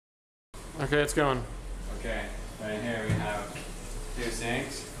Okay, it's going. Okay, right here we have 2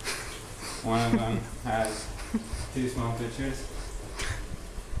 sinks. One of them has 2 small pitchers.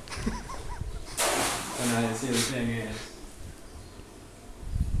 So now you see the thing is,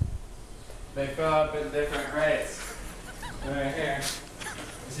 they fill up at different rates. Right here.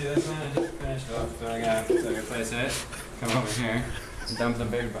 You see this one? I just finished up, so I gotta place it. Come over here, dump the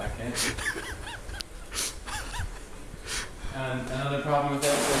big bucket. And another problem with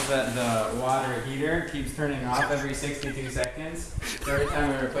this is that the water heater keeps turning off every 62 seconds. So every time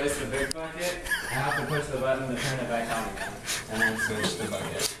we replace the big bucket, I have to push the button to turn it back on again. And then switch the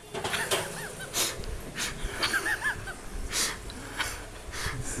bucket.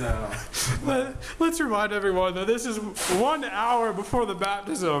 So Let's remind everyone that this is 1 hour before the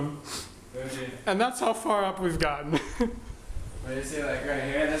baptism. And that's how far up we've gotten. But you see, like right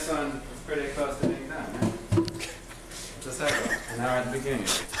here, this one is pretty close to being done, right? It's a cycle, and now we're at the beginning.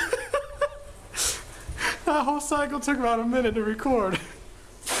 That whole cycle took about a minute to record.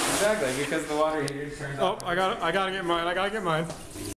 Exactly, because the water heater turns off. Oh, I gotta get mine.